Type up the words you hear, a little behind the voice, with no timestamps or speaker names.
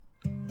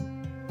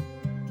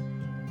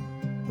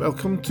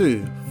Welcome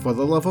to For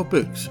the Love of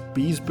Books,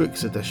 Bees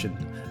Books Edition,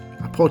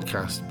 a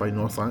podcast by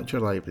North Lanarkshire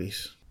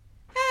Libraries.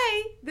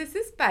 Hi, this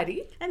is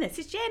Pari. And this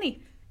is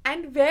Jenny.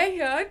 And we're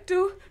here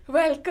to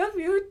welcome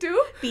you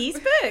to Bees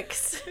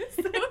Books.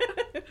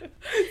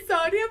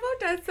 Sorry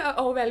about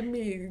us.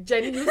 Me.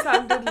 Jenny, you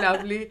sounded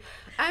lovely.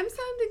 I'm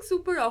sounding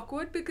super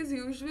awkward because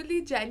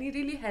usually Jenny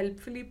really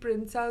helpfully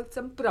prints out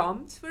some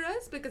prompts for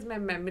us because my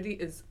memory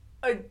is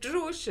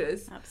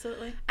atrocious.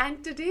 Absolutely.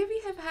 And today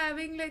we have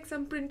having like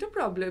some printer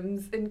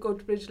problems in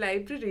Coatbridge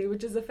Library,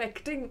 which is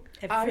affecting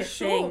our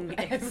show.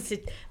 It's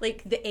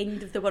like the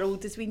end of the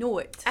world as we know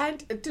it.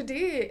 And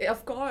today,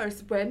 of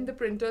course, when the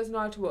printer's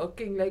not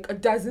working, like a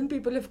dozen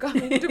people have come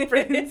in to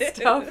print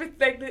stuff. It's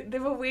like they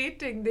were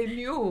waiting, they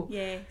knew.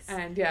 Yes.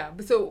 And yeah,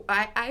 so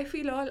I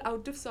feel all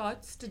out of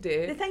sorts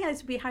today. The thing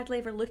is, we hardly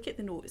ever look at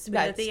the notes when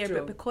That's they're there, true.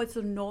 but because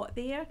they're not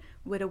there,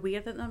 we're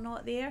aware that they're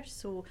not there.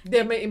 So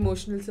They're my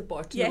emotional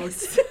support notes.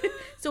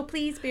 So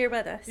please bear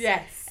with us.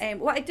 Yes.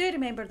 What I do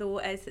remember though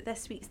is that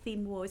this week's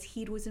theme was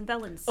heroes and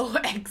villains. Oh,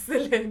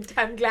 excellent.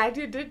 I'm glad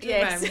you did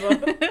Yes.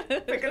 remember.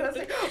 Because I was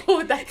like,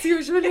 oh, that's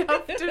usually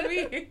after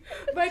me.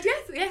 But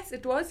yes,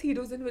 it was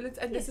heroes and villains.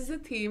 And this is a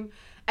theme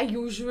I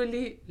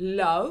usually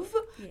love.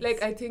 Yes.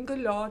 Like, I think a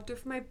lot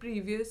of my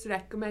previous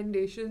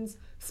recommendations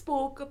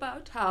spoke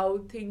about how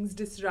things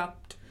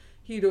disrupt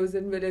heroes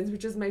and villains,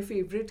 which is my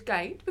favorite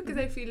kind because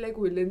I feel like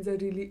villains are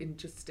really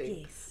interesting.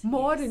 Yes,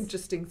 More yes.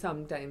 interesting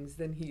sometimes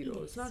than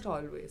heroes. Yes. Not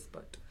always,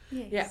 but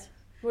Yes. yeah.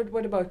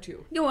 What about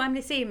you? No, I'm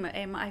the same.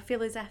 I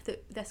feel as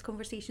if this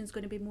conversation is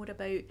going to be more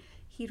about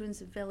heroes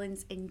and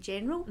villains in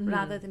general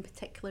rather than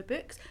particular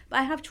books. But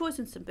I have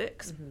chosen some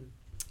books.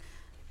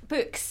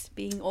 Books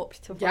being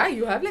operative. Yeah, word.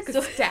 you have like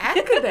a stack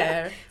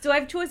there. So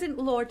I've chosen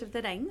Lord of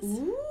the Rings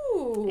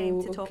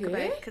Ooh, to talk okay.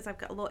 about because I've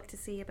got a lot to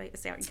say about a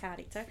certain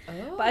character.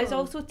 Oh. But I was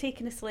also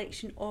taking a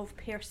selection of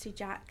Percy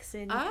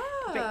Jackson,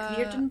 Rick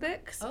Riordan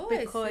books Oh, I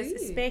because see.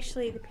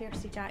 especially the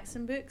Percy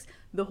Jackson books,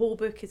 the whole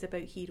book is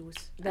about heroes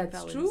That's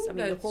and villains. true, I mean,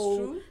 that's the whole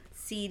true.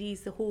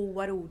 series, the whole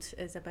world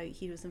is about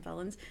heroes and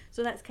villains.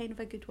 So that's kind of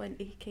a good one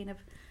to kind of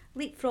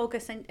leapfrog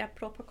us into a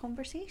proper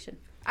conversation.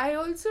 I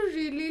also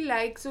really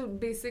like, so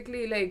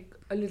basically like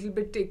a little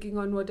bit taking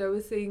on what I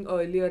was saying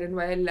earlier and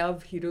why I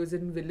love heroes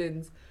and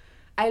villains.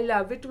 I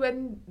love it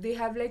when they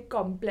have like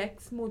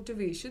complex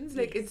motivations.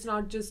 Like Yes. it's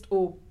not just,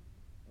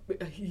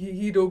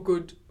 hero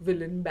good,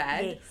 villain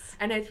bad. Yes.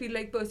 And I feel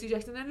like Percy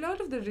Jackson and a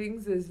lot of the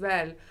Rings as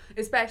well,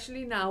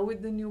 especially now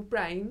with the new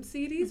Prime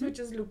series, which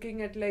is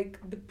looking at like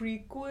the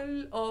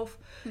prequel of,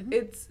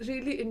 it's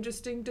really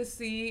interesting to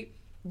see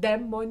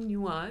them more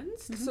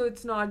nuanced. So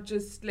it's not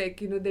just like,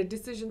 their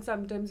decisions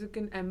sometimes you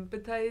can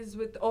empathize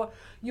with, or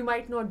you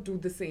might not do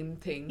the same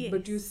thing,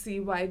 but you Yes.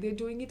 see why they're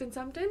doing it. And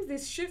sometimes they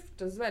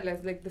shift as well,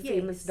 as like the Yes.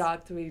 famous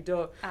Darth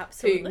Vader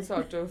Absolutely. thing,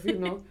 sort of,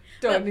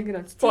 turning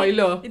around.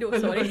 Spoiler.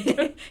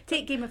 Sorry.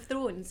 Take Game of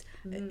Thrones.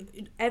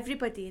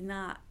 Everybody in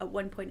that at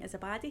one point is a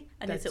baddie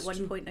and is That's at one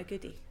true. point a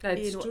goodie.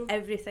 That's true.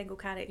 Every single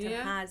character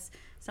Yeah. has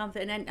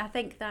something, and I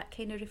think that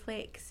kind of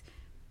reflects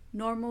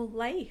normal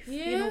life.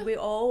 Yeah. We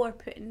all are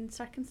put in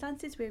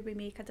circumstances where we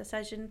make a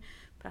decision,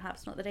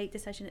 perhaps not the right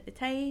decision at the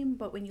time,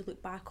 but when you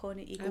look back on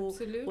it, you go,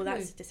 Absolutely. well,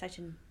 that's a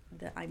decision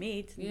that I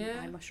made, and Yeah.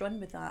 I must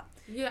run with that.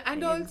 Yeah,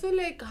 and Um, also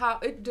like how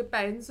it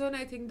depends on,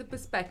 I think, the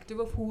perspective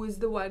of who is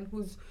the one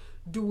who's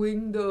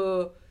doing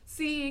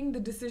seeing the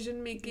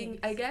decision making. Yes.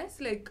 I guess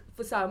like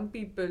for some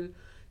people,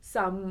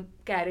 some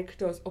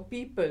characters or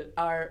people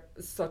are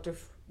sort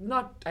of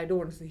not, I don't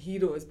want to say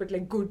heroes, but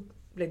like good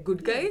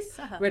guys. Yes,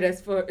 uh-huh.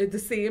 Whereas for the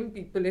same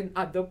people in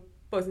other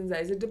person's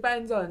eyes, it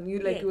depends on you,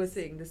 like you were Yes.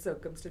 saying, the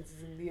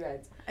circumstances and the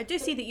events. I do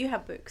see that you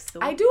have books, though.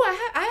 I do.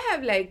 I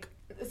have like,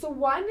 so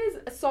one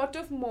is sort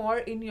of more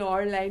in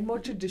your line, more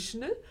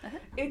traditional. Uh-huh.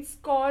 It's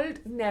called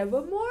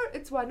Nevermore.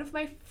 It's one of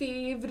my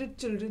favorite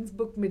children's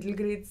book middle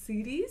grade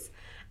series.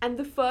 And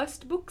the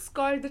first book's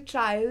called The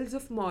Trials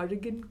of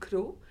Morrigan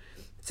Crow.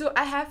 So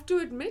I have to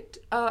admit,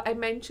 I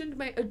mentioned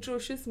my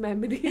atrocious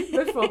memory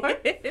before.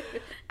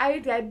 I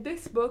read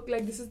this book,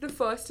 like this is the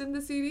first in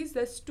the series.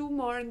 There's 2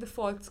 more and the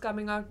 4th's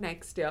coming out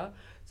next year.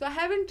 So I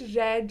haven't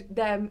read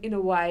them in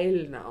a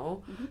while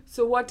now.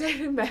 So what I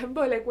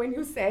remember, like when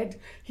you said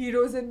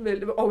heroes and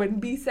villains, or when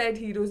B said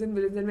heroes and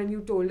villains, and when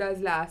you told us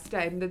last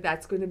time that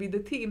that's going to be the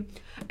theme,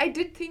 I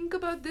did think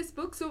about this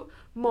book. So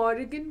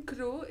Morrigan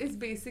Crow is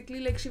basically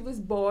like she was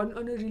born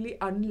on a really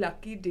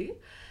unlucky day.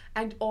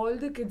 And all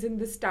the kids in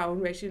this town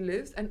where she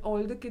lives and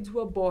all the kids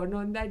who are born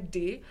on that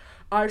day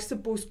are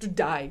supposed to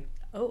die.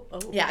 Oh.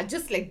 Yeah,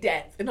 just like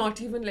death.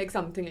 Not even like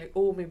something like,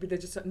 oh, maybe they're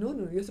just...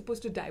 No, you're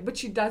supposed to die. But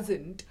she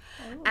doesn't.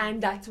 Oh.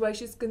 And that's why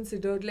she's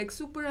considered like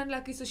super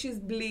unlucky. So she's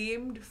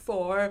blamed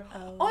for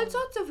all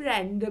sorts of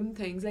random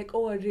things. Like,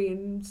 oh, a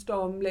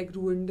rainstorm like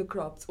ruined the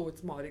crops. Oh,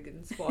 it's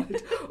Morrigan's fault.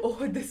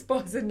 Oh, this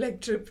person like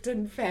tripped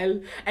and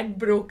fell and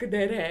broke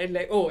their head.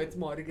 Like, oh, it's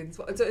Morrigan's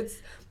fault. So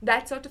it's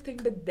that sort of thing.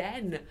 But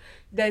then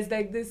there's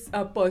like this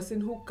person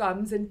who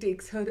comes and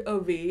takes her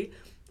away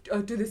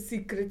to the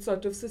secret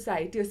sort of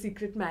society, a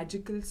secret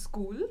magical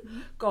school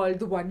called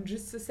the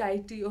Wondrous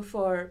Society of,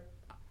 or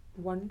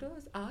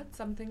Wonders Art,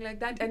 something like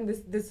that. And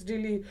this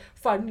really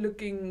fun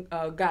looking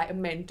guy, a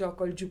mentor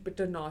called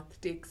Jupiter North,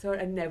 takes her,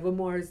 and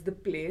Nevermore is the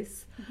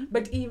place.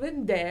 But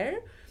even there,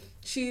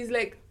 she's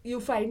like, you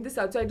find this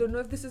out. So I don't know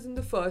if this is in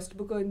the first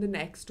book or in the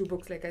next two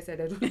books. Like I said,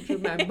 I don't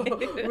remember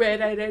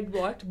where I read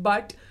what.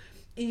 But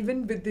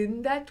even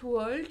within that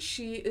world,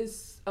 she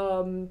is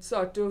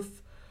sort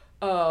of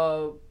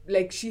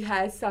like, she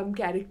has some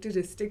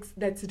characteristics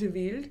that's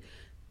revealed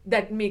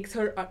that makes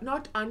her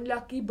not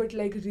unlucky, but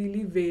like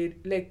really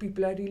like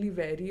people are really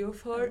wary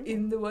of her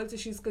in the world. So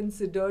she's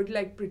considered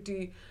like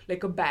pretty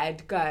like a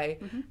bad guy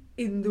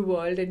in the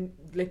world, and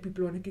like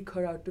people want to kick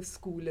her out of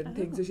school and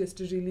things. So she has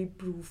to really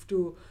prove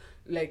to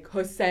like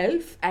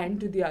herself and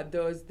to the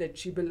others that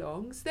she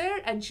belongs there,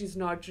 and she's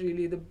not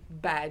really the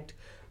bad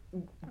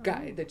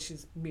guy that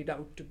she's made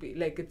out to be.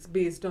 Like, it's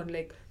based on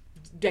like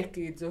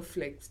decades of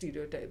like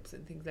stereotypes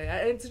and things like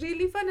that. And it's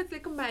really fun. It's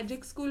like a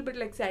magic school, but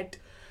like set,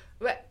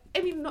 well,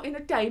 I mean, not in a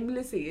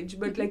timeless age,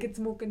 but like it's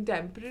more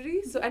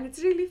contemporary. So, and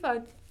it's really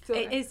fun. So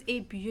it is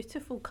a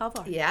beautiful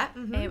cover. Yeah.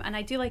 And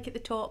I do like at the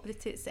top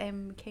that it's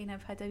kind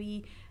of had a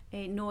wee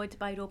nod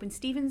by Robin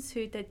Stevens,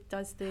 who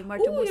does the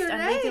Murder Most you're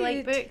Unladylike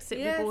right. books that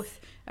Yes. we both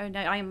are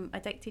now. I'm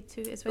addicted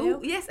to as well.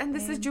 Oh, yes, and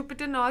this is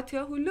Jupiter North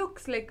here, who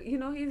looks like, you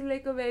know, he's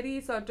like a very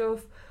sort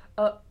of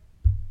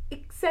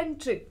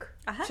eccentric,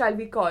 shall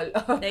we call,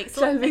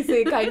 shall we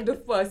say, kind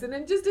of person.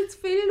 And just, it's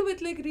filled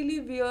with like really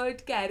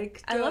weird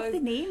characters. I love the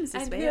names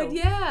as and well.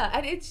 Weird, yeah,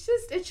 and it's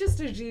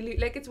just a really,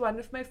 like, it's one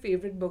of my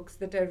favorite books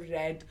that I've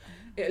read,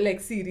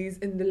 like series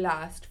in the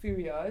last few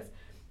years.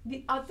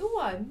 The other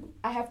one,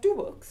 I have two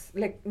books,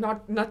 like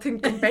nothing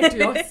compared to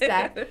your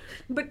stack,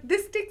 but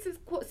this takes a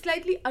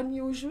slightly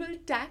unusual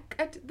tack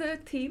at the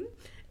theme.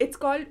 It's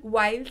called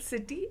Wild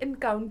City: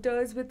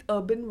 Encounters with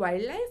Urban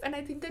Wildlife, and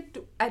I think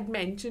I'd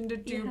mentioned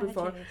it to you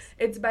before. Yes.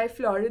 It's by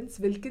Florence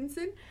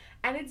Wilkinson,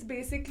 and it's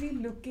basically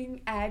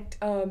looking at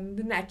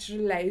the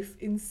natural life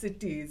in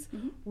cities,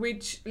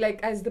 which,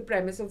 like, as the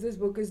premise of this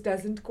book is,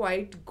 doesn't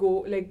quite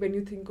go, like, when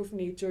you think of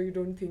nature, you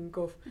don't think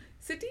of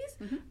cities,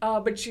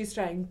 but she's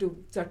trying to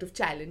sort of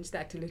challenge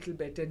that a little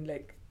bit, and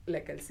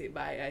like I'll say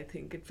why I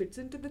think it fits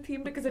into the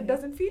theme, because it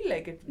doesn't feel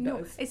like it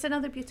does. It's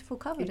another beautiful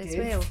cover It as is.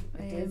 well.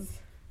 It is.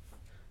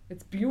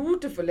 It's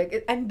beautiful,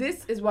 like, and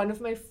this is one of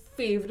my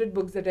favorite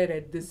books that I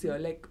read this year.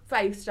 Like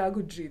 5-star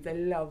Goodreads. I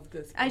love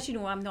this book. As you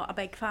know, I'm not a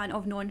big fan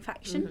of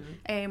non-fiction,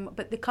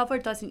 but the cover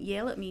doesn't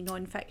yell at me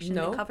non-fiction.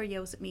 No. The cover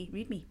yells at me,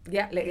 read me.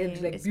 Yeah, like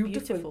it's like it's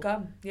beautiful.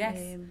 Come,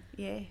 yes.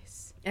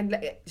 Yes. And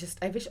like, just,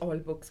 I wish all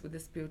books were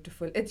this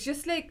beautiful. It's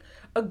just like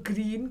a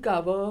green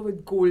cover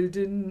with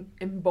golden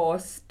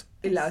embossed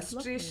It's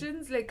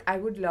illustrations. Like, I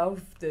would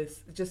love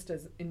this just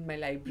as in my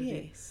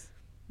library. Yes.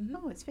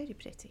 Oh, it's very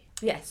pretty.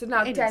 Yeah, so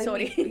now Anyway, tell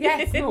sorry. me.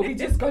 Yes, no, we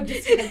just got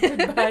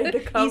distracted by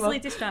the cover. Easily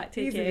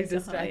distracted, Easily yes.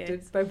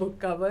 distracted Yes. by book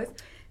covers.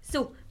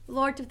 So,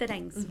 Lord of the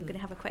Rings. We're going to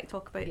have a quick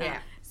talk about Yeah.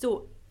 that.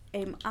 So,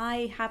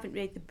 I haven't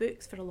read the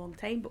books for a long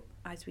time, but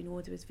as we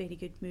know, there was very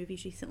good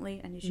movies recently,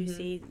 and as you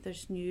say,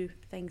 there's new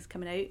things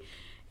coming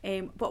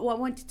out. But what I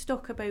wanted to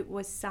talk about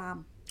was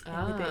Sam in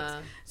the books.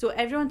 So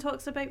everyone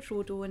talks about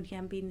Frodo and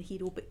him being the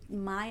hero, but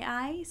in my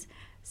eyes,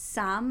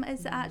 Sam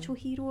is the actual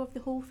hero of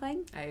the whole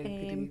thing. I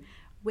agree.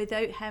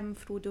 Without him,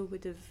 Frodo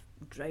would have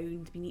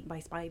drowned, been eaten by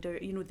a spider.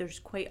 You know, there's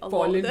quite a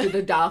Fall lot. into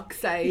the dark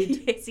side.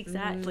 Yes,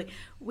 exactly.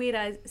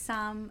 Whereas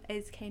Sam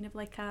is kind of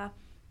like a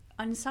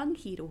unsung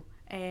hero.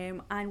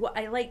 And what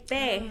I like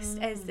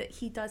best is that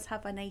he does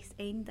have a nice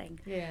ending.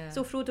 Yeah.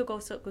 So Frodo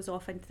goes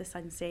off into the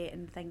sunset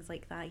and things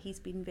like that.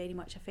 He's been very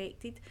much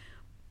affected.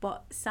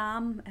 But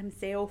Sam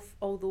himself,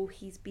 although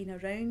he's been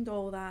around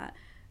all that,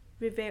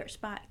 reverts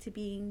back to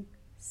being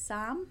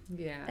Sam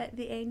Yeah. at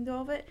the end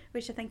of it,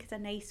 which I think is a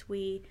nice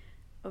way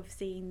of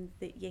saying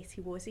that yes, he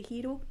was a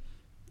hero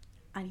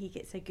and he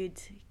gets a good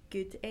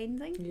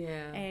ending.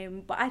 Yeah.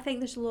 But I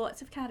think there's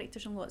lots of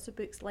characters and lots of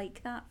books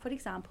like that. For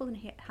example, in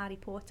Harry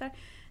Potter,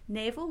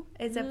 Neville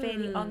is a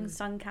very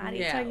unsung character.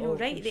 Yeah, You know, oh,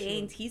 right for at the sure.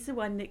 end, he's the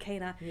one that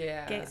kind of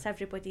Yeah. gets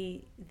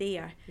everybody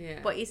there. Yeah.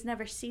 But he's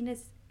never seen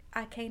as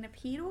a kind of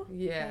hero.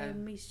 Yeah.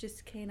 He's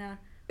just kind of...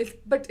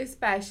 But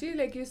especially,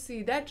 like, you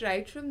see that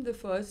right from the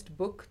first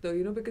book, though,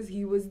 you know, because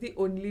he was the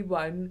only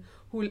one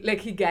who,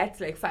 like, he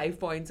gets like 5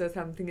 points or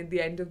something at the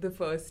end of the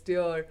first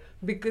year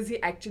because he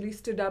actually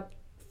stood up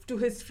to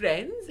his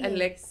friends, and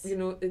like, Yes. you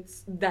know,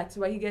 that's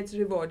why he gets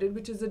rewarded,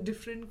 which is a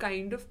different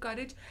kind of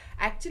courage.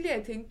 Actually, I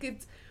think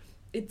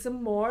it's a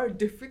more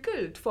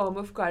difficult form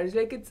of courage.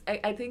 Like, it's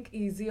I think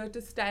easier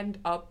to stand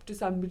up to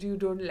somebody you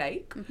don't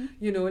like,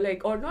 you know,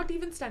 like, or not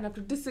even stand up,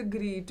 to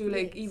disagree, to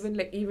like, Yes.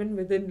 even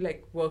within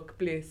like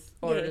workplace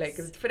or Yes. like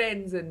with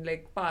friends and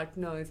like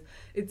partners,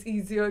 it's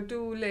easier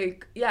to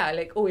like, yeah,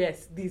 like, oh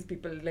yes, these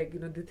people, like, you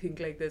know, they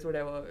think like this,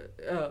 whatever,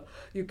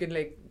 you can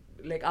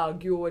like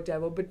argue or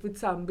whatever. But with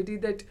somebody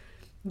that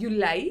you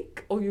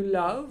like or you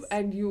love,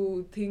 and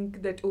you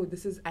think that, oh,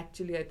 this is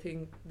actually, I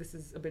think this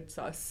is a bit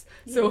sus,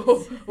 so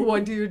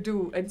what do you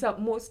do? And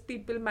most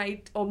people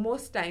might, or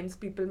most times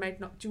people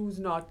might not choose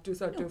not to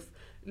sort of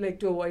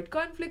like to avoid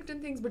conflict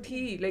and things, but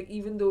he, like,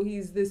 even though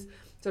he's this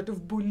sort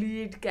of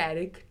bullied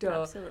character,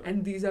 Absolutely.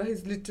 and these are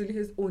literally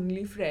his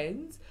only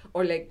friends,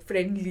 or like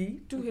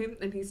friendly to him,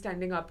 and he's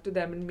standing up to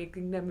them and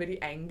making them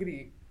very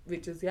angry,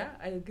 which is, yeah,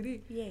 I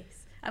agree. Yes.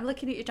 I'm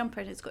looking at your jumper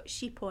and it's got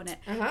sheep on it.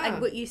 Uh-huh.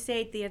 And what you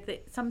said there,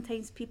 that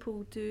sometimes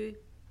people do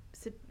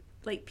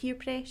like peer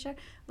pressure,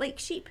 like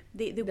sheep.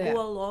 They Yeah.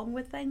 go along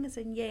with things,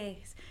 and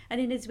yes. And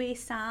in his way,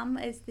 Sam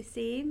is the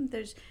same.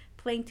 There's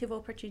plenty of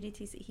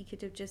opportunities that he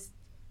could have just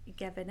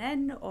given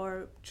in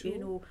or, True. you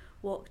know,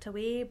 walked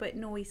away. But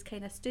no, he's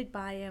kind of stood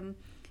by him.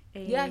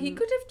 Yeah, he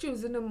could have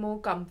chosen a more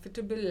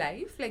comfortable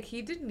life. Like,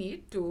 he didn't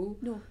need to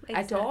No,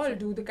 at all exactly.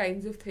 do the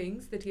kinds of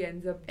things that he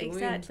ends up doing.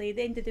 Exactly. At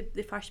the end of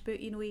the first book,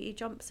 you know, he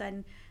jumps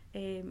in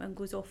and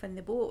goes off in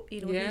the boat.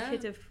 You know, Yeah. he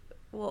could have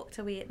walked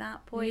away at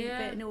that point.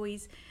 Yeah. But no,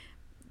 he's...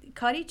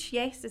 Courage,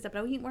 yes, is a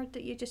brilliant word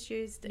that you just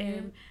used.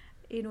 Yeah.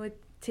 You know,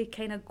 to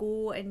kind of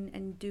go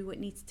and do what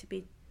needs to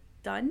be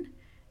done.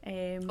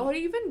 Or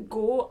even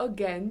go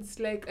against,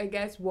 like, I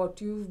guess,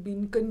 what you've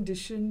been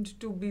conditioned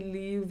to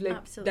believe, like,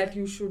 Absolutely. that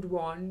you should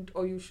want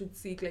or you should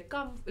seek, like,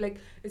 like,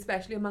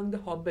 especially among the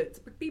hobbits,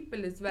 but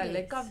people as well,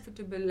 like, Yes.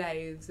 comfortable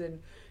lives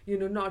and, you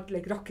know, not,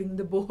 like, rocking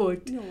the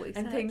boat. No, exactly.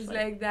 And things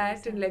like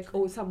that, and like,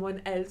 Exactly. oh,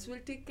 someone else will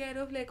take care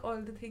of like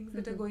all the things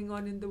that are going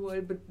on in the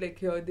world, but like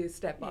here they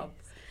step up.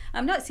 Yes.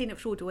 I'm not saying that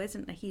Frodo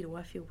isn't a hero.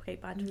 I feel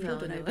quite bad for No,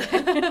 Frodo no.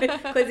 now,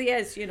 because he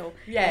is, you know.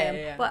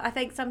 Yeah. But I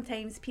think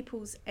sometimes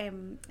people's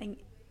in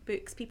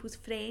books, people's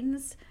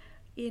friends,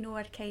 you know,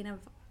 are kind of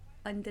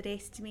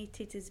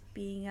underestimated as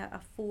being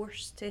a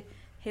force to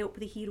help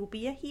the hero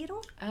be a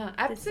hero. Does that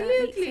make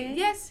Absolutely, sense?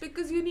 yes,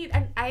 because you need,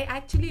 and I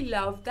actually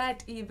love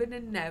that even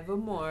in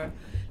Nevermore.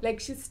 Like,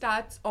 she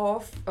starts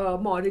off,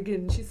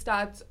 Morrigan, she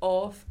starts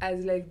off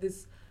as like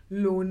this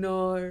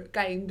loner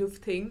kind of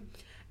thing,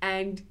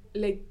 and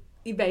like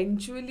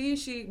eventually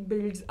she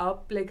builds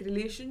up like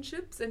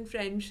relationships and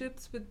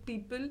friendships with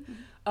people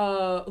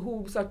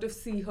who sort of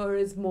see her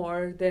as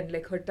more than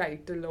like her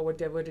title or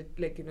whatever it,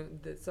 like, you know,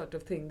 the sort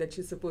of thing that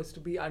she's supposed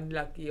to be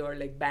unlucky or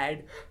like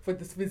bad for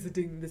this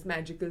visiting this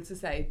magical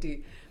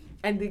society.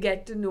 And they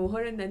get to know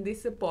her and then they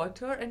support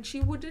her, and she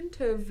wouldn't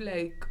have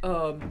like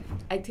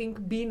I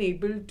think been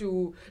able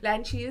to,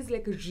 and she is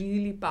like a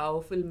really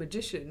powerful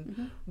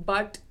magician,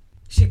 but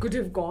she could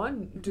have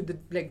gone to the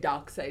like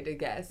dark side, I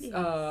guess.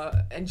 Yes.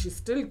 And she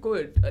still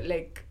could,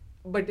 like,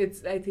 but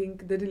it's, I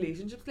think the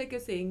relationships, like you're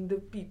saying, the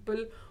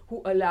people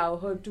who allow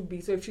her to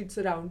be, so if she'd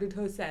surrounded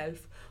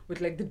herself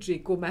with like the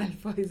Draco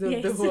Malfoys of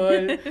the Yes.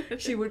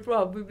 world, she would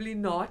probably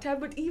not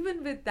have. But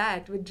even with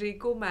that, with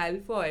Draco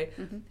Malfoy,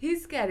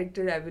 his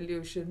character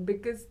evolution,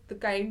 because the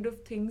kind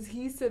of things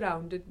he's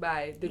surrounded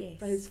by, Yes.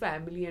 his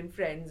family and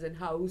friends and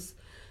house,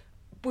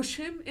 push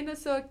him in a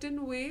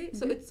certain way.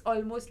 So it's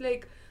almost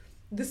like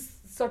this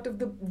sort of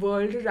the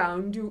world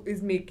around you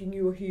is making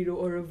you a hero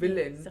or a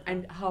villain, Yes, uh-huh.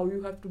 and how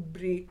you have to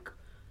break.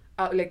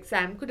 Like,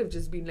 Sam could have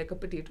just been like a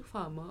potato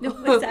farmer. No,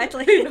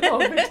 exactly. in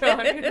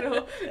Hobbiton, you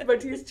know,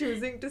 but he's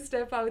choosing to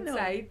step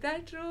outside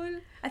that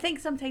role. I think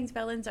sometimes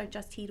villains are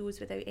just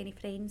heroes without any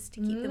friends to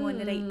keep them on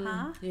the right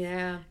path.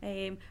 Yeah.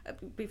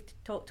 We've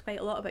talked quite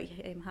a lot about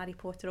Harry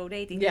Potter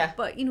already. Yeah.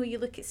 But, you know, you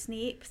look at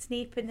Snape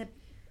in the,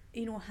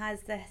 you know,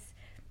 has this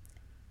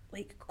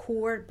like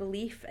core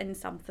belief in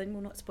something.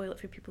 We'll not spoil it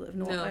for people that have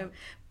not. No.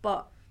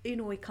 But, you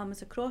know, he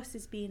comes across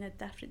as being a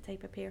different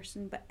type of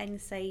person, but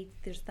inside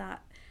there's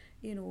that,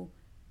 you know,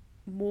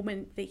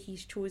 moment that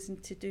he's chosen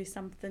to do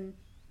something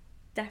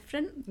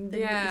different than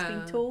what he's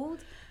been told.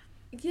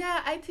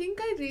 Yeah, I think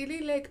I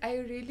really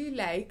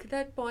like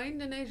that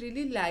point, and I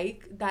really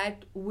like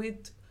that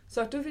with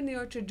sort of in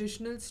your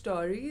traditional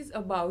stories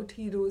about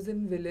heroes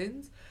and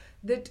villains,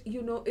 that,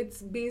 you know, it's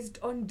based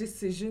on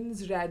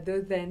decisions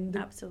rather than the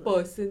Absolutely.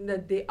 person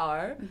that they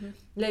are.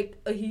 Like,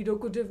 a hero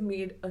could have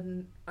made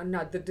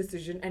another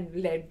decision and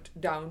led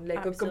down like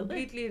Absolutely. a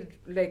completely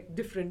like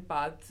different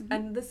paths,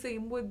 and the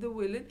same with the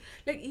villain.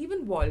 Like,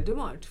 even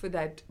Voldemort, for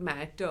that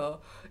matter,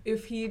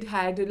 if he'd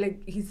had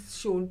like, he's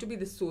shown to be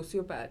the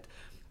sociopath,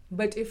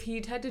 but if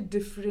he'd had a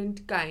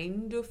different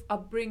kind of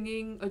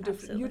upbringing, a different,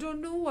 Absolutely. you don't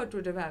know what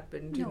would have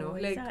happened, you No, know,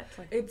 like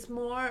exactly. it's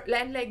more,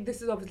 and like,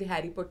 this is obviously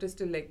Harry Potter,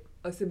 still like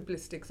a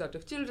simplistic sort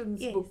of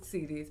children's Yes. book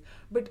series,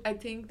 but I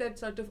think that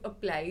sort of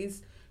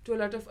applies to a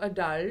lot of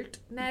adult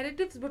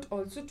narratives, but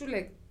also to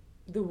like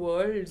the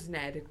world's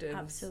narratives.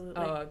 Absolutely.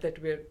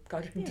 That we're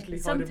currently horrible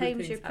Sometimes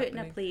things you're put in a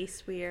happening.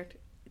 place where,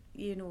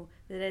 you know,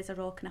 there is a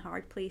rock and a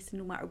hard place, and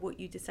no matter what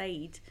you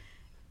decide,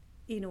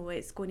 you know,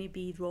 it's going to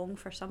be wrong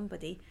for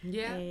somebody.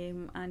 Yeah.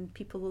 And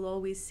people will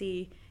always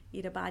say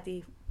you're a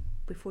baddie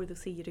before they'll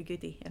say you're a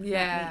goodie, if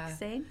Yeah. that makes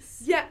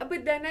sense. Yeah,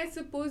 but then I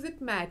suppose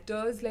it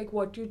matters like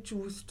what you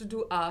choose to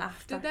do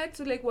after After. that.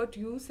 So like what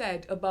you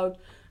said about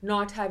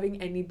not having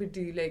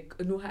anybody, like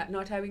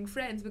not having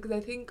friends, because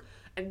I think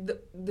and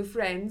the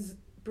friends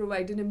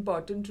provide an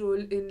important role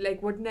in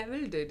like what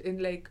Neville did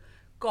in like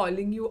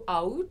calling you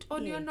out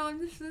on Yeah. your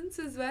nonsense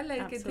as well.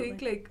 Like I think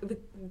Absolutely. like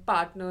with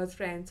partners,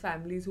 friends,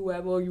 families,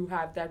 whoever, you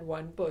have that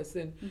one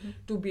person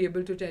to be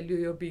able to tell you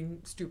you're being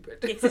stupid.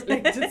 Yes.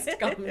 Like just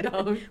calm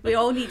down. We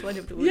all need one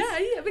of those.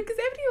 Yeah, because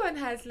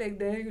everyone has like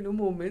their,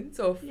 moments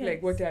of like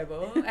Yes.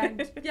 whatever.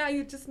 And yeah,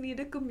 you just need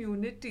a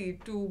community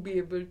to be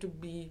able to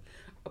be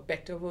a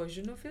better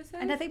version of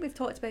yourself. And I think we've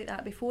talked about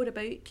that before,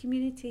 about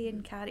community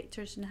and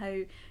characters and how,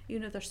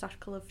 their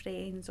circle of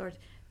friends or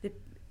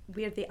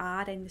where they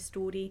are in the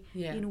story,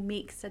 Yeah.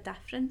 makes a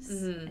difference.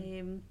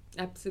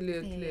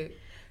 Absolutely.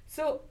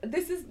 So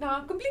this is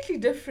now completely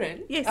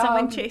different. Yes,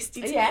 I'm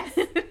interested. Yes.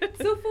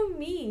 So for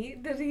me,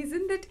 the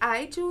reason that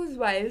I chose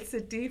Wild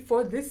City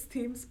for this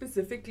theme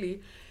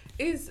specifically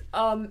is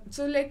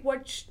so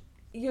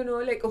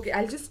like okay,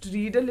 I'll just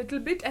read a little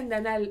bit and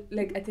then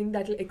I think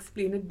that'll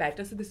explain it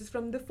better. So this is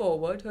from the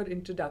foreword, her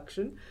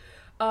introduction.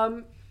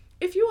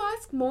 If you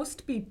ask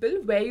most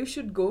people where you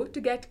should go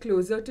to get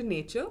closer to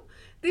nature,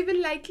 they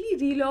will likely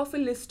reel off a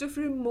list of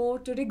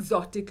remote or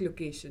exotic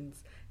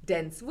locations.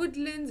 Dense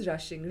woodlands,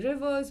 rushing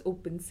rivers,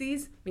 open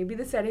seas, maybe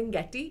the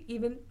Serengeti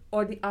even,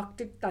 or the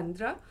Arctic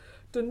tundra.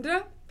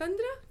 Tundra?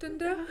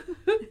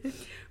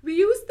 We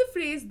use the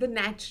phrase the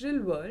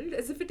natural world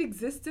as if it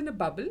exists in a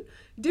bubble,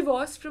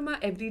 divorced from our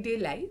everyday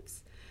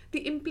lives.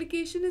 The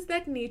implication is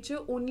that nature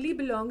only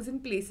belongs in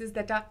places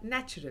that are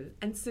natural,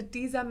 and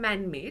cities are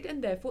man-made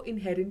and therefore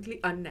inherently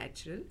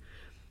unnatural.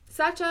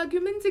 Such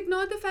arguments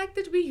ignore the fact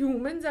that we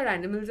humans are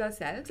animals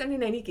ourselves, and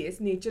in any case,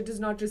 nature does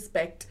not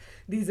respect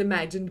these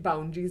imagined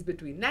boundaries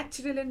between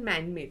natural and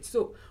man-made.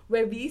 So,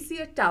 where we see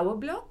a tower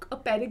block, a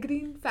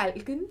peregrine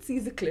falcon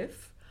sees a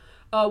cliff.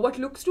 What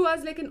looks to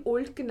us like an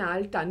old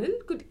canal tunnel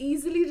could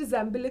easily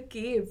resemble a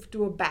cave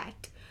to a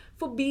bat.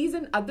 For bees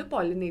and other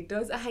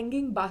pollinators, a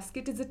hanging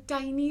basket is a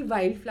tiny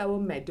wildflower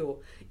meadow.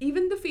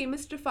 Even the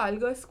famous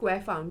Trafalgar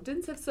Square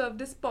fountains have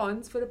served as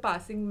ponds for a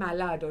passing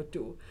mallard or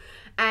two.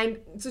 And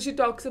so she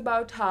talks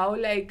about how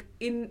by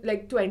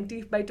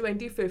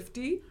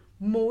 2050,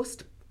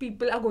 most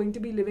people are going to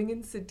be living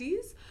in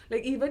cities.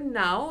 Like even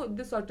now,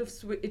 the sort of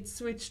it's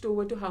switched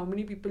over to how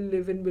many people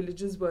live in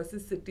villages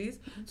versus cities.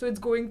 So it's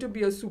going to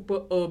be a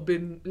super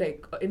urban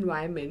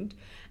environment.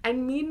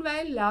 And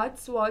meanwhile, large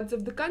swaths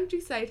of the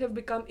countryside have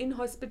become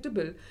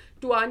inhospitable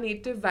to our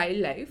native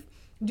wildlife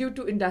due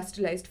to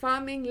industrialized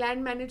farming,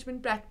 land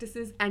management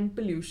practices, and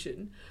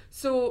pollution.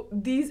 So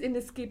these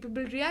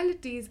inescapable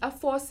realities are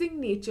forcing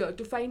nature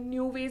to find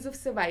new ways of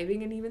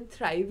surviving and even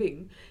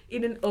thriving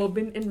in an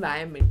urban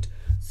environment.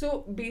 So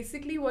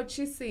basically what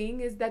she's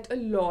saying is that a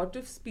lot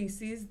of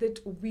species that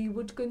we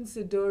would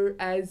consider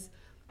as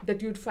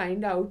that you'd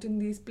find out in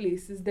these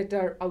places that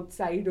are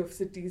outside of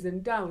cities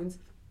and towns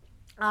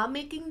are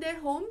making their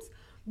homes,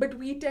 but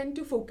we tend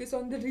to focus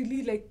on the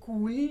really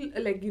cool,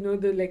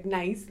 the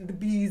nice, the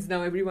bees.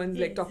 Now everyone's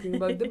talking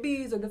about the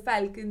bees or the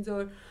falcons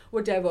or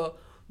whatever.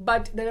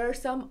 But there are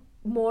some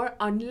more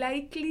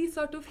unlikely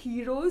sort of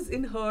heroes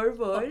in her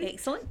world. Oh,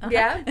 excellent.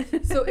 Yeah.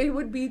 So it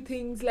would be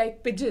things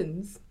like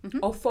pigeons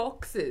or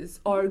foxes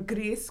or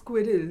grey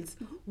squirrels,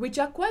 which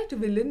are quite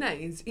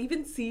villainized,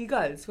 even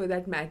seagulls for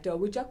that matter,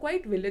 which are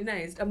quite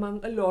villainized among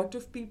a lot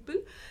of people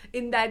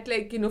in that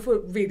for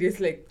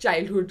various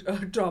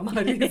childhood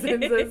trauma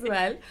reasons as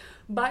well.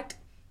 But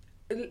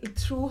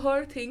through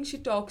her thing,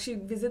 she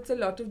visits a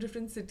lot of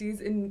different cities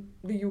in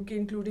the UK,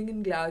 including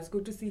in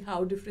Glasgow, to see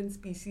how different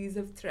species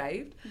have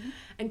thrived.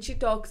 And she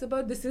talks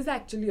about this is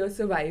actually a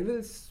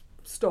survival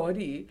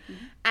story,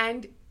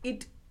 and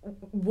it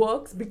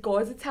works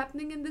because it's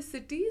happening in the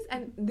cities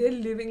and they're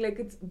living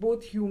it's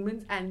both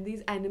humans and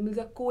these animals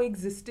are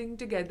coexisting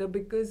together,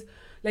 because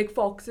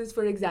foxes,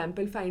 for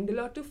example, find a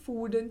lot of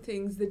food and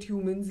things that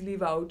humans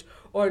leave out,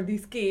 or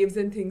these caves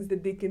and things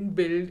that they can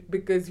build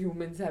because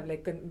humans have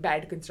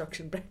bad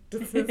construction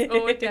practices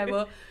or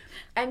whatever.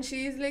 And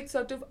she's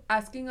sort of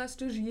asking us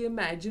to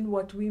reimagine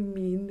what we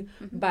mean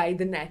by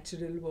the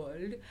natural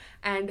world,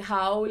 and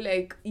how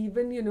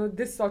even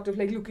this sort of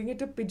looking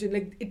at a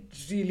pigeon, it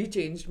really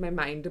changed my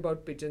mind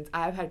about pigeons.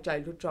 I've had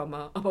childhood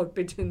trauma about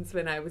pigeons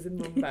when I was in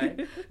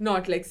Mumbai,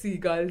 not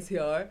seagulls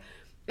here.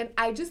 And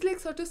I just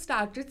sort of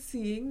started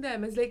seeing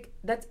them as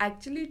that's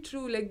actually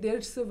true.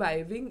 They're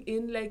surviving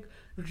in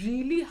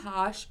really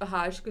harsh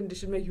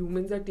condition where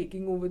humans are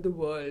taking over the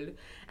world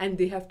and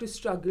they have to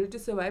struggle to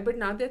survive. But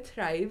now they're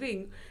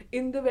thriving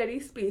in the very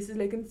spaces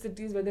in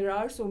cities where there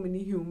are so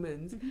many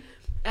humans.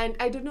 And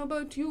I don't know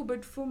about you,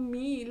 but for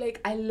me,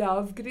 I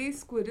love grey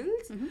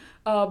squirrels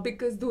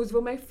because those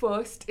were my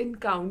first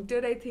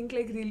encounter, I think,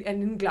 really.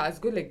 And in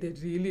Glasgow, they're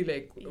really,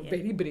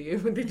 very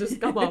brave. They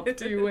just come up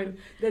to you. And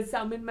there's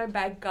some in my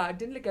back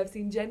garden. I've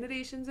seen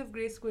generations of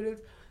grey squirrels.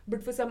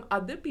 But for some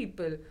other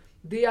people,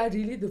 they are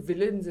really the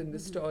villains in the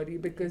story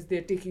because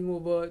they're taking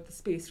over the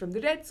space from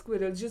the red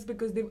squirrels just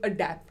because they've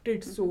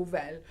adapted so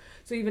well.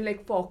 So even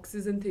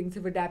foxes and things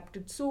have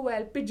adapted so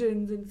well.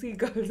 Pigeons and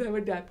seagulls have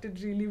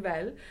adapted really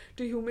well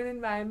to human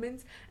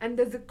environments. And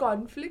there's a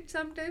conflict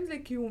sometimes.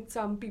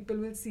 Some people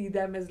will see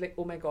them as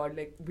oh my god,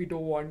 we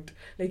don't want,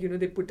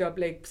 they put up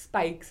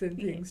spikes and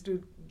things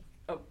to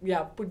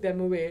put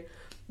them away.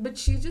 but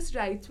she just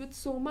writes with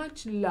so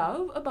much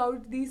love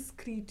about these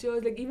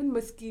creatures, like even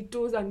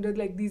mosquitoes under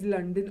like these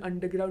London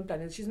underground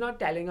tunnels. She's not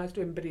telling us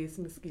to embrace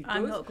mosquitoes.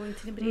 I'm not going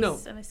to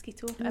embrace a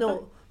mosquito ever.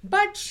 No,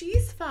 but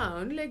she's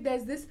found like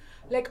there's this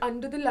like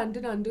under the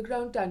London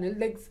Underground tunnel,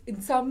 like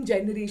in some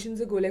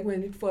generations ago, like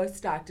when it first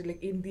started,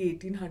 like in the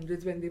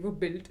 1800s when they were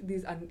built,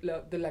 these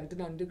the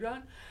London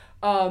Underground,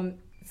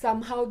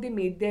 somehow they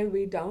made their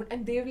way down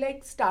and they've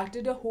like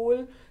started a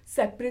whole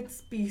separate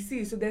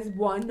species. So there's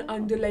one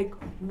under like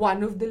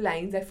one of the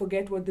lines, I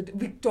forget what the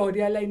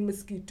Victoria line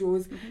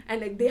mosquitoes,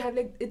 and like they have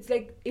like it's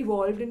like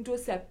evolved into a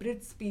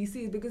separate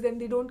species because then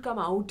they don't come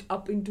out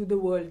up into the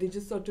world, they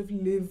just sort of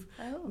live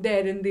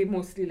there, and they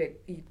mostly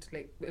like eat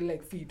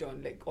like feed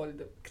on like all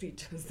the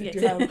creatures that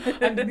you have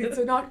underneath,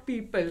 so not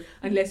people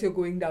unless you're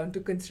going down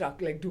to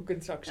do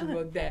construction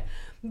work there.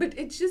 But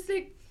it's just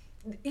like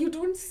you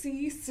don't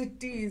see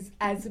cities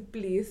as a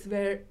place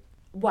where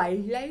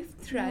wildlife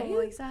thrives. No,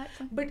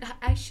 exactly. But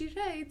as she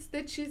writes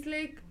that she's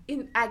like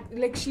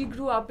she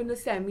grew up in a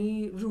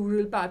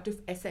semi-rural part of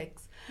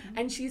Essex,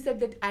 and she said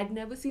that I'd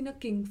never seen a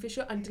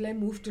kingfisher until I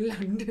moved to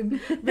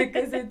London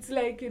because it's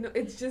like, you know,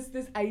 it's just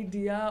this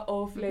idea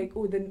of like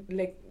the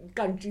like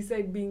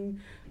countryside being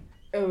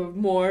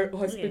more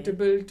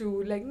hospitable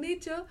to like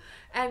nature.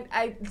 And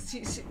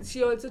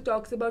she also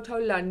talks about how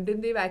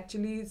London, they've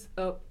actually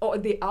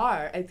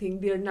I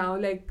think they're now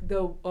like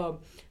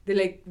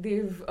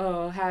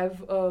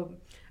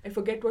I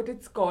forget what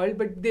it's called,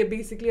 but they're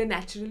basically a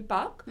natural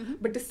park,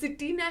 but a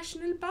city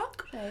national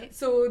park. Right.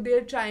 So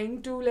they're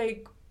trying to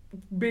like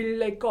build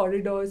like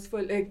corridors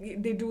for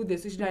like they do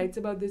this. She writes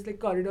about this like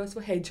corridors for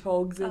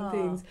hedgehogs and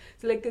things.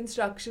 So like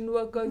construction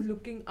workers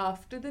looking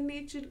after the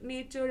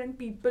nature and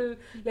people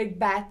like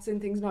bats and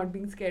things, not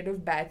being scared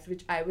of bats,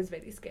 which I was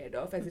very scared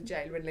of as a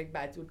child when like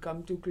bats would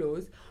come too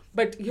close.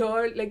 But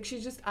here like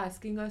she's just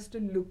asking us to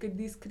look at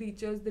these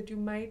creatures that you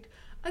might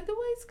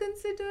otherwise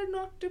consider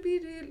not to be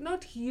real,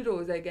 not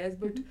heroes I guess,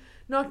 but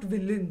not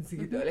villains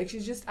either. Like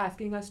she's just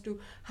asking us to,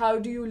 how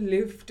do you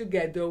live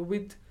together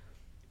with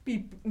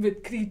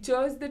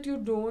creatures that you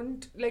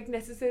don't like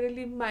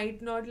necessarily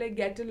might not like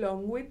get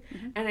along with.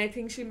 And I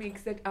think she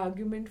makes that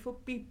argument for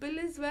people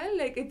as well.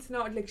 Like it's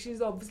not like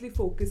she's obviously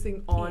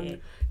focusing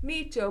on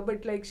nature,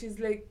 but like she's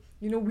like,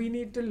 you know, we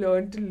need to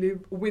learn to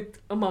live with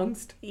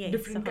amongst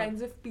different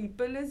kinds of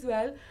people as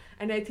well.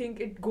 And I think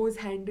it goes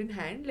hand in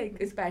hand, like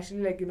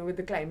especially like, you know, with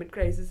the climate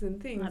crisis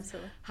and things.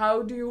 Absolutely.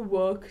 How do you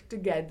work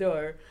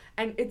together?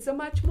 And it's a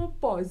much more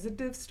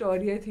positive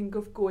story, I think,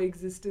 of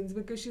coexistence,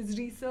 because she's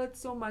researched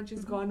so much,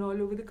 she's gone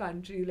all over the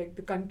country, like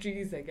the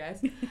countries, I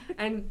guess,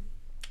 and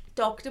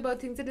talked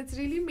about things that it's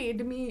really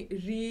made me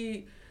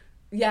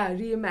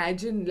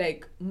reimagine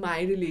like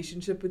my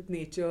relationship with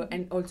nature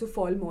and also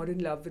fall more in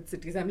love with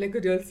cities. I'm like a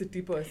real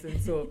city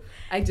person, so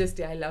I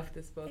love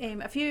this book.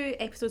 A few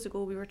episodes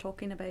ago we were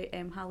talking about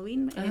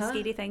Halloween,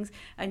 scary things,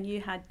 and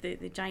you had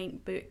the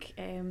giant book,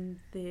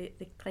 the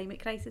climate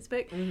crisis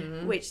book,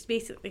 which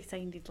basically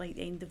sounded like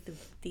the end of the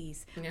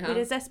days.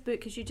 Whereas this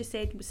book, as you just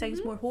said,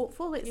 sounds more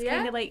hopeful. It's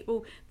kind of like,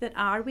 oh, there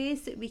are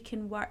ways that we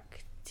can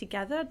work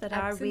together. There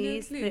are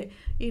ways that,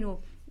 you know,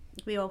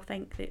 we all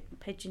think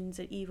that pigeons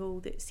are evil,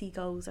 that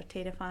seagulls are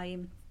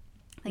terrifying,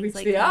 things which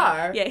like they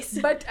that. are. Yes.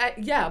 But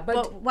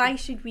why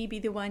should we be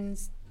the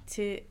ones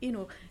to, you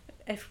know,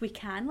 if we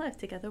can live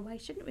together, why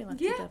shouldn't we live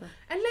together?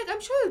 And like I'm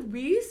sure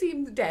we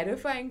seem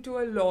terrifying to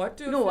a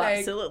lot of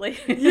absolutely.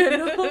 You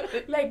know,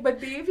 like, but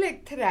they've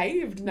like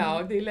thrived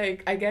now. They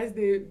like, I guess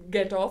they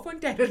get off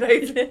on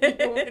terrorizing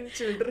and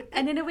children.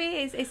 And in a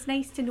way, it's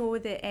nice to know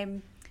that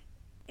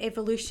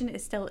evolution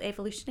is still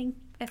evolutioning,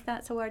 if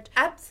that's a word.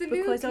 Absolutely.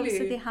 Because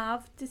obviously they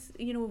have this,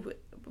 you know,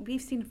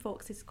 we've seen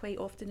foxes quite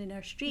often in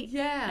our street.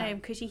 Yeah.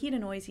 Because you hear a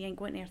noise, you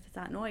ain't what on earth is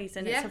that noise?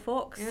 And it's a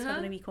fox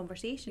having a wee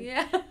conversation.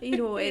 Yeah. You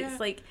know, it's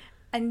like,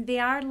 and they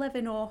are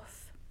living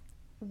off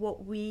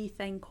what we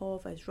think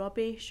of as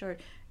rubbish, or,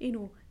 you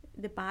know,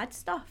 the bad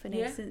stuff in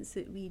essence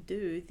that we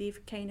do.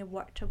 They've kind of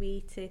worked a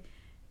way to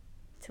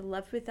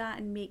live with that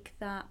and make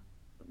that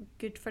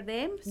good for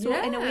them. So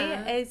in a way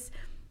it is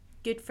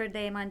good for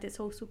them, and it's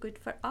also good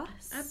for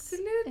us.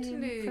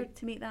 Absolutely.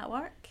 To make that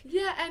work.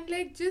 Yeah, and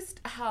like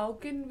just how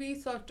can we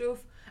sort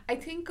of, I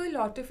think a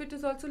lot of it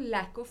is also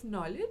lack of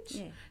knowledge.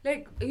 Yeah.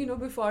 Like, you know,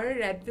 before I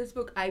read this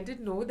book, I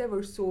didn't know there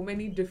were so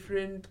many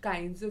different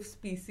kinds of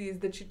species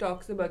that she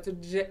talks about. So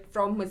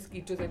from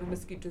mosquitoes, I know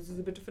mosquitoes is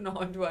a bit of an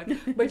odd one,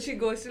 but she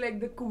goes to like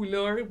the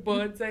cooler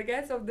birds, I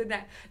guess, of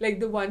the like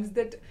the ones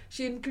that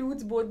she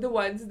includes, both the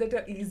ones that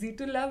are easy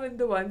to love and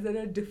the ones that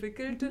are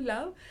difficult to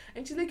love.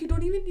 And she's like, you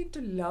don't even need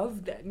to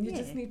love them. You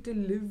just need to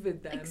live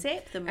with them.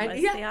 Accept them and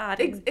as they are.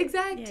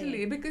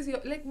 Exactly. Because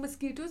you're like,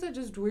 mosquitoes are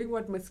just doing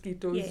what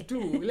mosquitoes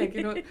do. Like,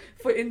 you know,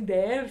 for in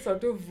their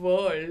sort of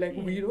world, like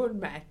we don't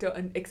matter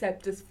and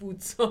except as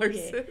food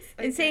sources.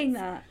 In saying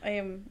that,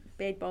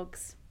 bed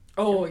bugs.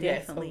 Oh,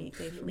 definitely.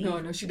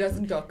 No, she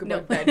doesn't talk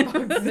about bed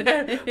bugs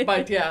there.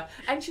 But yeah.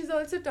 And she's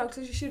also talked,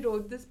 so she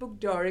wrote this book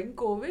during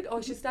COVID,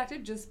 or she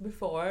started just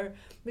before,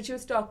 but she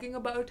was talking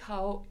about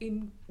how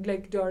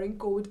during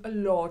COVID, a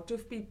lot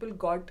of people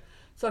got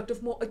sort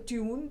of more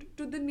attuned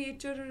to the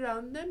nature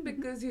around them,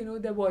 because you know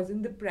there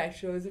wasn't the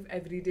pressures of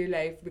everyday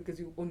life, because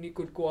you only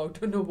could go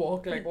out on a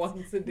walk like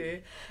once a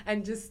day,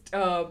 and just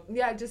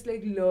just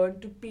like learn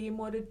to pay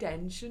more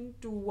attention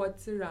to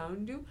what's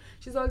around you.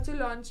 She's also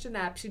launched an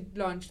app. She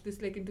launched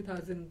this like in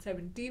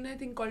 2017, I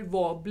think, called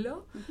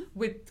Wobbler,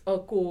 with a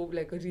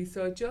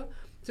researcher.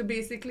 So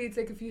basically, it's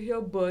like if you hear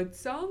bird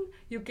song,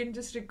 you can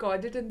just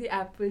record it and the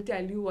app will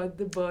tell you what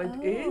the bird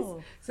is.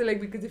 So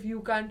like, because if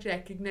you can't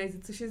recognize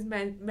it, so she's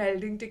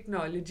melding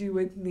technology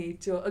with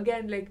nature.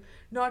 Again, like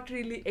not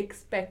really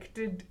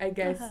expected, I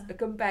guess,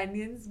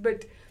 companions,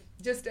 but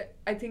just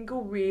I think a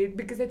way,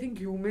 because I think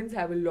humans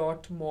have a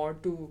lot more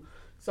to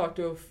sort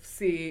of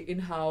say in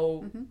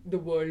how the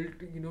world,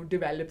 you know,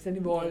 develops and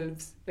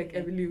evolves, like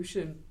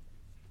evolution.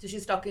 So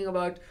she's talking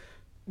about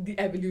the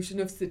evolution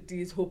of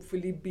cities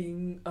hopefully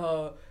being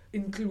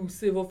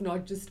inclusive of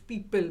not just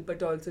people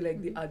but also like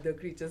the other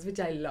creatures, which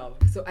I love.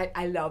 So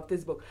I love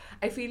this book.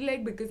 I feel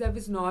like because I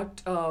was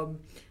not I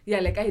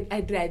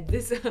read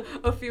this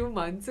a few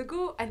months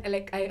ago, and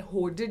like I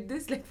hoarded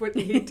this like for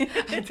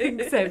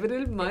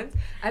several months.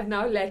 I've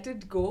now let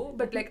it go,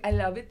 but like I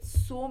love it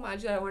so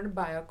much that I want to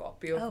buy a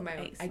copy of my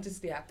own. I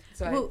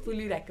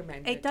fully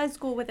recommend it. It does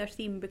go with our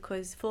theme,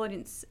 because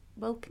Florence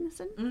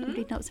Wilkinson,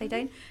 reading Upside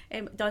Down,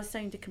 does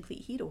sound a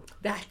complete hero.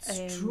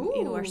 That's true.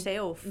 You know,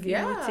 herself. You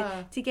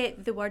know, to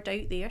get the word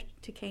out there,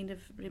 to kind of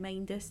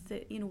remind us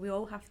that, you know, we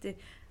all have to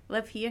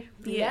live here.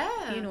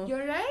 You know.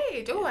 You're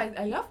right. Oh,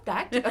 I love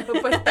that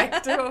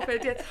perspective of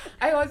it. Yes.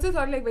 I also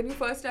thought, like, when you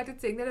first started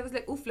saying that, I was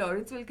like, oh,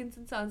 Florence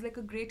Wilkinson sounds like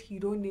a great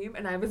hero name,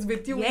 and I was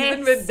with you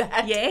even with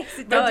that. Yes,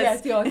 it but does.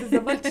 Yes, yours is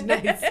a much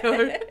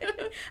nicer.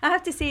 I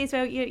have to say as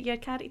well, your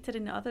character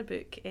in the other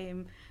book,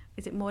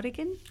 is it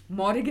Morrigan?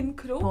 Morrigan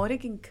Crow?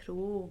 Morrigan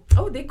Crow.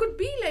 Oh, they could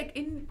be like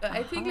in,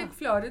 I think like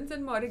Florence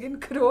and Morrigan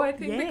Crow, I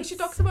think. Because she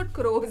talks about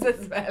crows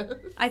as well.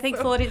 I think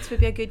Florence would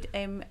be a good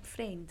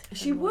friend.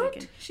 She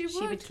would. She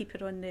would keep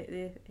her on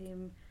the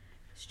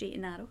straight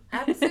and narrow.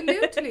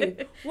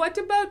 Absolutely. What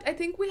about, I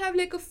think we have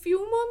like a few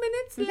more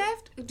minutes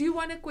left. Do you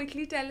want to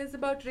quickly tell us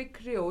about Rick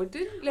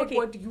Riordan? Like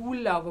what you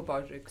love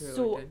about Rick Riordan?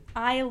 So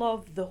I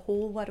love the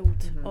whole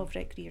world of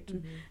Rick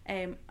Riordan.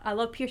 I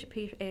love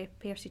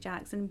Percy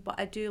Jackson, but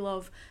I do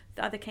love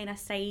the other kind of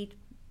side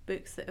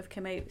books that have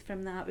come out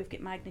from that. We've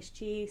got Magnus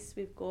Chase,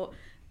 we've got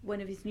one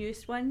of his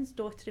newest ones,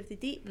 Daughter of the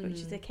Deep, which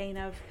is a kind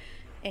of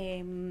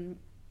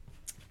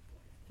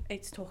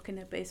it's more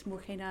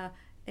kind of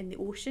in the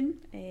ocean.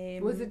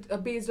 Was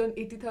it based on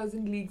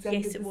 80,000 Leagues Under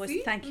the Sea? Yes, it was.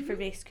 Thank you for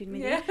rescuing me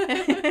there.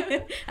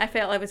 I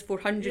felt I was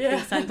 400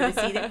 Leagues Under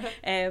the Sea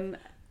there.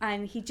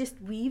 And he just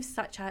weaves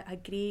such a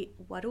great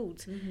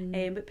world.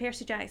 But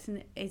Percy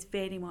Jackson is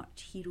very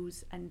much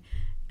heroes and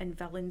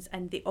villains,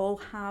 and they all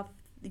have,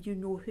 you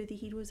know who the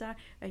heroes are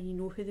and you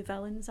know who the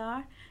villains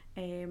are.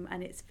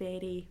 And it's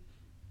very,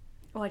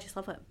 I just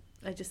love it.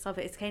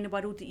 It's kind of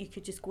world that you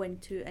could just go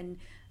into and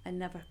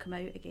never come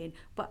out again.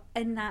 But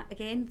in that,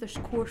 again, there's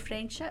core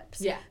friendships.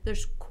 Yeah.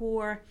 There's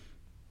core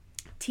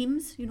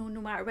teams, you know,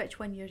 no matter which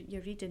one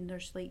you're reading,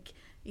 there's like,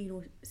 you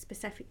know,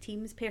 specific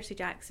teams. Percy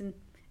Jackson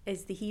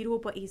is the hero,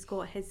 but he's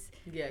got his...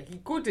 Yeah, he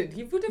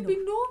would have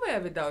been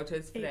nowhere without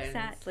his friends.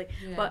 Exactly.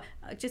 Yeah. But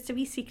just a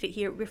wee secret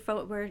here,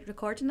 we're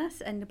recording this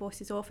in the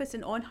boss's office,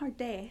 and on her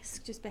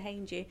desk, just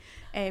behind you,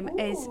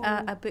 is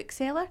a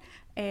bookseller,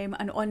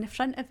 and on the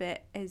front of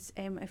it is,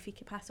 if you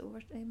could pass it over,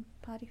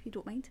 Paddy, if you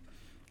don't mind,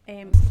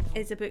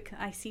 is a book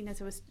that I seen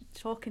as I was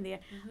talking there.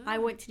 I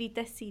want to read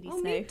this series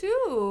now. Me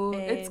too.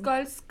 It's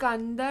called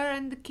Skandar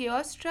and the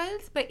Chaos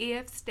Trials by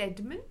A.F.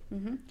 Stedman.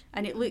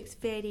 And it looks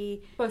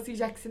very... Percy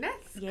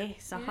Jackson-esque.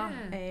 Yes,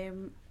 Yeah.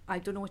 I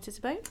don't know what it's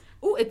about.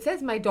 Oh, it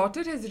says my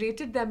daughter has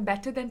rated them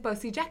better than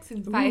Percy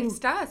Jackson, 5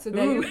 stars. So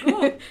there you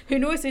go. Who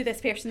knows who this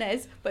person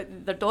is,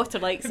 but their daughter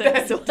likes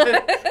it. So.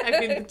 I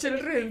mean, the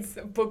children's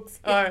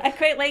books are... I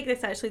quite like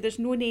this, actually. There's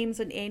no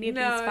names on any of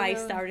these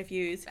 5-star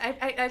reviews.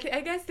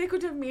 I guess they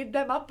could have made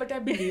them up, but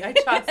I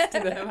trust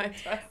them.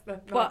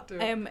 But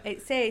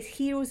it says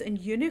heroes and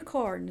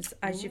unicorns,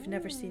 as you've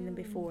never seen them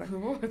before.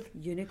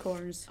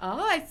 Unicorns.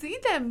 Oh, I see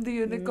them, the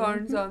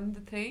unicorns on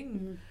the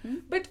thing.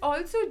 But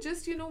also,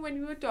 just, you know, when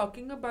we were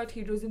talking about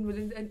heroes and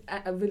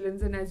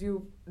villains, and as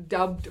you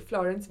dubbed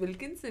Florence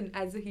Wilkinson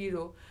as a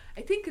hero,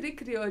 I think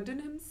Rick Riordan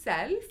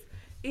himself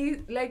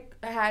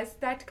has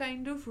that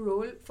kind of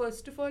role,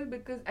 first of all,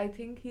 because I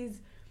think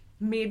he's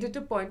made it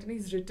a point, and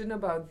he's written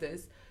about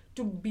this,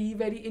 to be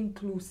very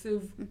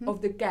inclusive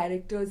of the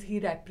characters he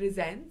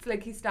represents.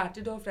 Like, he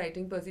started off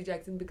writing Percy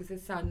Jackson because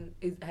his son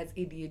has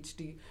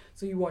ADHD,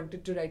 so he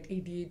wanted to write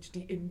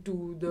ADHD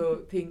into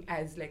the thing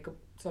as like a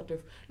sort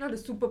of, not a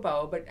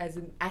superpower, but as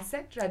an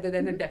asset rather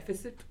than a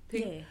deficit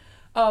thing.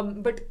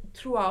 But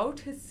throughout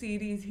his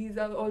series, he's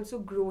also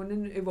grown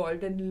and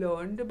evolved and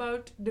learned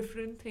about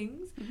different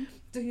things.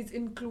 So he's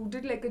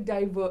included like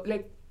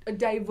a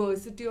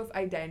diversity of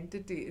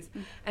identities.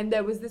 And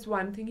there was this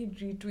one thing he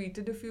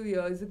retweeted a few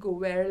years ago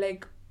where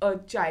like a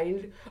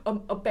child,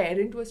 a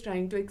parent was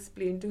trying to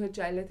explain to her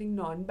child, I think,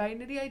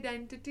 non-binary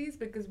identities,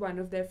 because one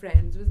of their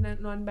friends was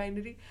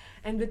non-binary,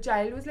 and the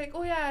child was like,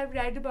 oh yeah, I've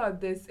read about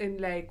this in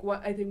like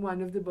I think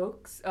one of the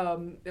books,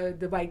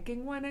 the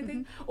Viking one, I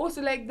think.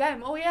 Also like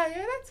them, oh yeah,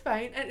 that's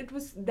fine. And it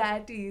was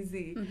that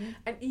easy.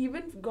 And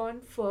even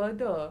gone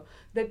further,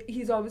 that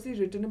he's obviously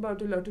written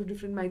about a lot of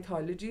different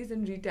mythologies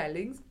and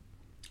retellings,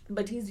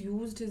 but he's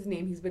used his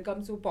name. He's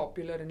become so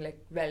popular and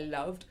like well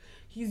loved.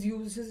 He's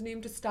used his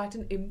name to start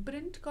an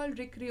imprint called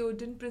Rick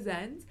Riordan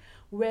Presents,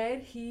 where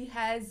he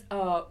has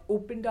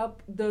opened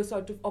up the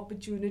sort of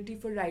opportunity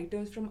for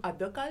writers from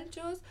other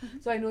cultures.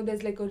 So I know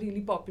there's like a really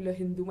popular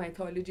Hindu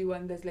mythology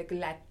one. There's like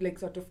like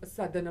sort of a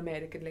Southern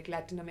American, like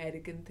Latin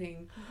American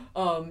thing.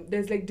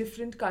 There's like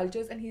different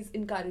cultures, and he's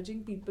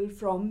encouraging people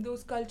from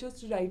those cultures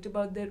to write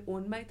about their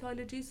own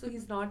mythology. So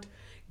he's not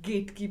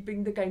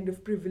gatekeeping the kind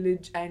of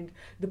privilege and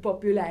the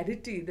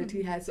popularity that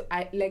he has. So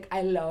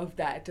I love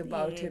that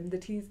about him,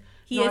 that he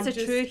is a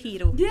true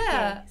hero.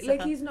 Yeah,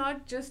 like he's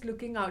not just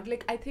looking out.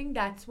 Like I think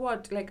that's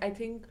what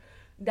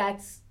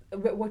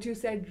you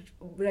said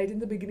right in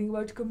the beginning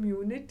about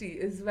community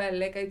as well.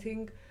 Like I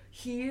think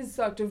he is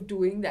sort of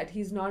doing that.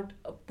 He's not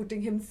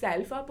putting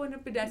himself up on a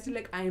pedestal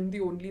like I am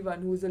the only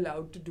one who's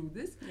allowed to do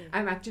this.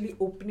 I'm actually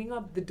opening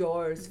up the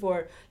doors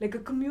for like a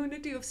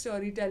community of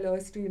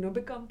storytellers to,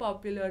 become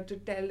popular, to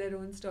tell their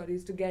own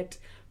stories, to get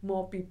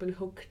more people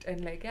hooked.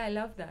 And like, I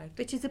love that.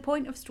 Which is the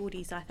point of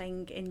stories, I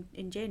think,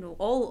 in general.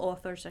 All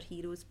authors are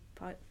heroes,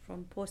 apart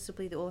from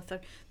possibly the author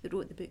that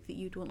wrote the book that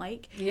you don't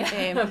like.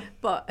 Yeah.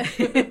 But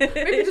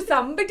maybe to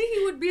somebody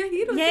he would be a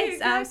hero. Yes,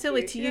 exactly.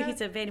 Absolutely. To you,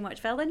 he's a very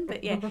much villain.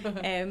 But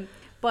yeah.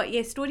 But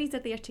yeah, stories are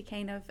there to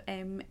kind of,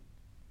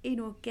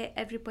 get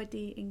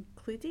everybody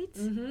included,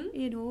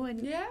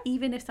 and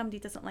even if somebody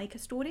doesn't like a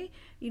story,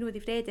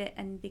 they've read it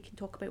and they can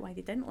talk about why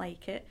they didn't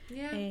like it.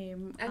 Yeah.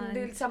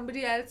 And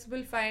somebody else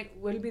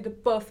will be the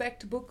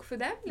perfect book for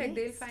them. Like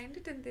they'll find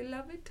it and they'll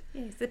love it.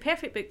 Yes, the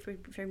perfect book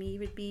for me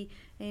would be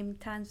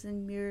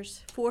Tamsin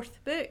Muir's 4th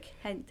book.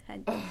 Hint,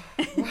 hint.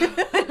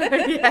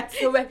 Yes,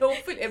 so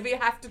hopefully we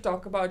have to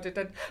talk about it,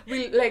 and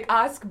we'll like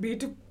ask B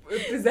to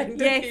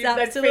present a theme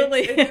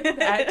absolutely. that fits in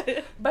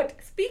that.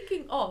 But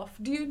speaking of,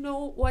 do you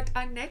know what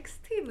our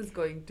next theme is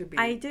going to be?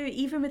 I do,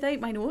 even without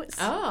my notes.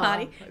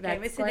 Harry.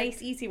 It's a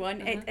nice easy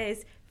one. It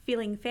is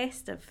feeling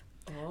festive.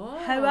 Oh.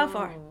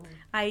 However,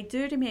 I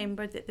do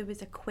remember that there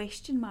was a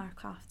question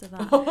mark after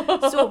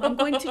that. So I'm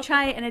going to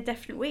try it in a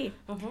different way.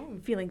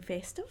 Feeling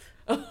festive?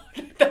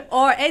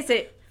 Or is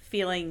it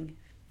feeling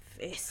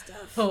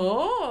festive?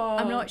 Oh.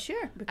 I'm not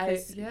sure,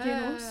 because,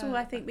 so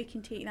I think we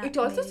can take that. It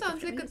also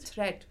sounds like a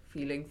threat,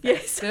 feeling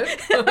festive.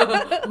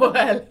 Yes.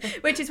 Well.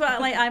 Which is what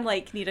I'm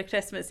like near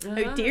Christmas.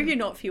 How dare you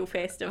not feel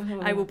festive?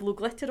 I will blow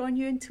glitter on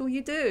you until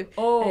you do.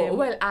 Oh,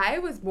 well, I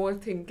was more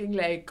thinking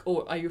like,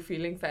 oh, are you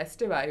feeling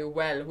festive? Are you?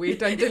 Well,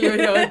 wait until you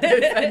hear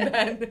this, and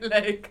then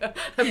like,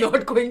 I'm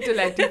not going to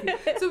let you.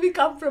 So we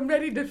come from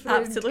very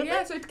different. Absolutely.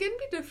 Yeah, so it can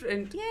be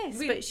different.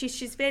 Yes, but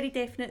she's very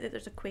definite that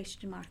there's a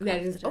question mark. There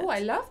is. Oh, I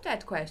love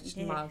that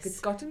question mark. It's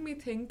gotten me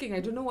thinking. I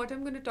don't know what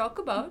I'm going to talk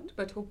about,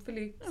 but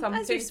hopefully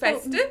something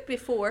festive.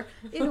 Before,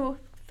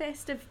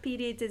 festive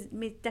period is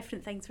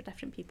different things for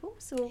different people.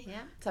 So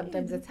yeah,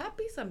 sometimes it's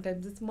happy,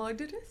 sometimes it's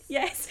murderous.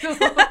 Yes. So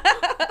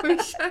we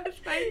shall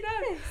find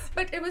out. Yes.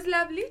 But it was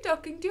lovely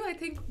talking to you. I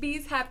think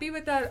B's happy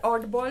with our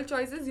oddball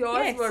choices.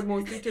 Yours were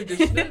mostly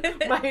traditional.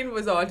 Mine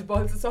was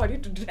oddball, so sorry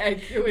to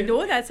drag you in.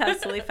 No, that's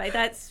absolutely fine.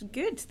 That's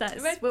good.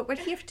 That's what we're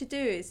here to do,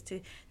 is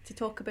to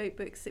talk about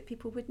books that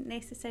people wouldn't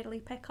necessarily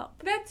pick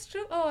up. That's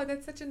true. Oh,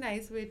 that's such a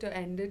nice way to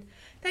end it.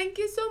 Thank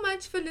you so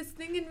much for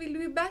listening, and we'll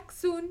be back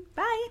soon.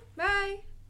 Bye. Bye.